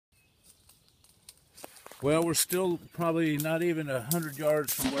Well, we're still probably not even 100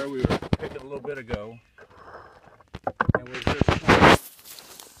 yards from where we were picking a little bit ago. And we're just kind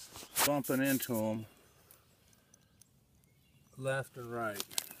of bumping into them left and right.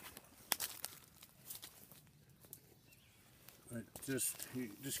 You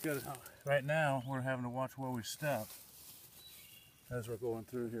just got to, right now we're having to watch where we step as we're going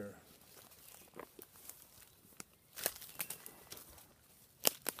through here.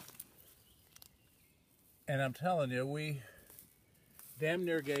 And I'm telling you, we damn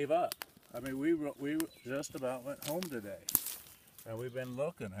near gave up. I mean, we just about went home today. And we've been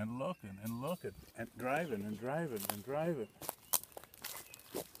looking and looking and looking and driving and driving and driving.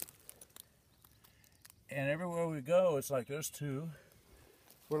 And everywhere we go, it's like there's two.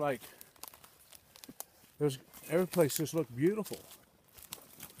 We're like, every place just looks beautiful.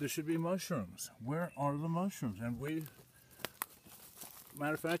 There should be mushrooms. Where are the mushrooms? And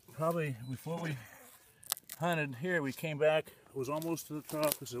matter of fact, probably before we hunted here, we came back, it was almost to the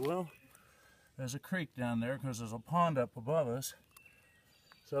trough. We said, well, there's a creek down there because there's a pond up above us.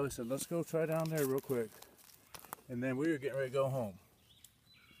 So we said, let's go try down there real quick. And then we were getting ready to go home.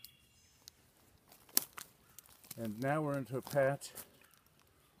 And now we're into a patch.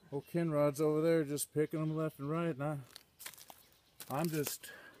 Old Kinrod's over there just picking them left and right. And I'm just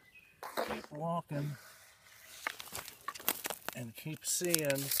keep walking and keep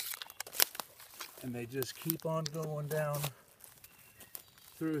seeing. And they just keep on going down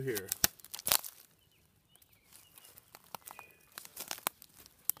through here.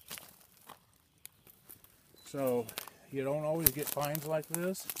 So you don't always get finds like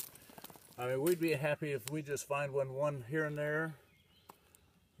this. I mean, we'd be happy if we just find one here and there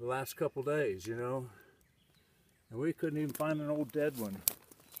the last couple days, you know. And we couldn't even find an old dead one.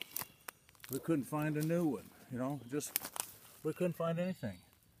 We couldn't find a new one, you know. We couldn't find anything.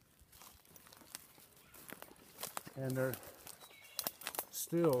 And there's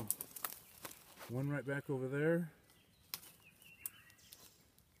still one right back over there.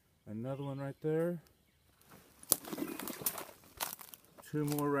 Another one right there. Two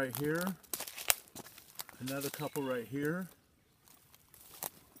more right here. Another couple right here.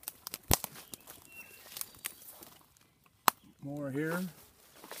 More here.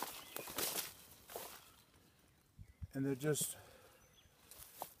 And they're just,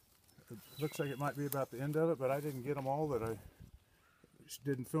 it looks like it might be about the end of it, but I didn't get them all, I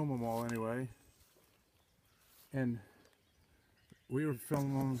didn't film them all anyway. And we were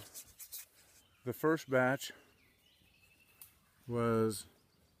filming them, the first batch was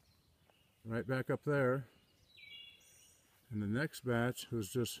right back up there, and the next batch was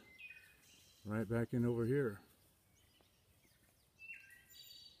just right back in over here.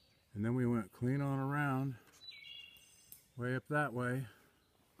 And then we went clean on around, way up that way,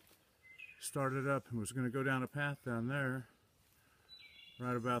 started up and was going to go down a path down there.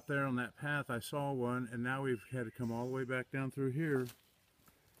 Right about there on that path I saw one, and now we've had to come all the way back down through here.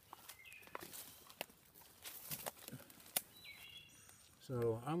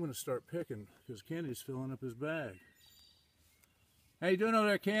 So I'm going to start picking because Kenny's filling up his bag. How you doing over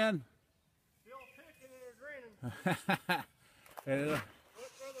there, Ken? Still picking and grinning. And Went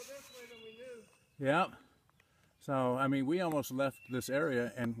further this way than we knew. yeah. So, I mean, we almost left this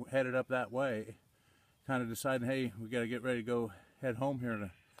area and headed up that way, kind of deciding, hey, we got to get ready to go head home here in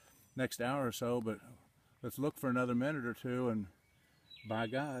the next hour or so, but let's look for another minute or two, and by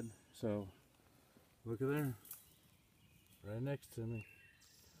God. So, look at there, right next to me.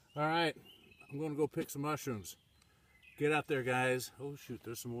 All right, I'm going to go pick some mushrooms. Get out there, guys. Oh, shoot,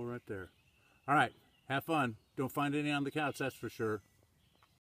 there's some more right there. All right, have fun. Don't find any on the couch, that's for sure.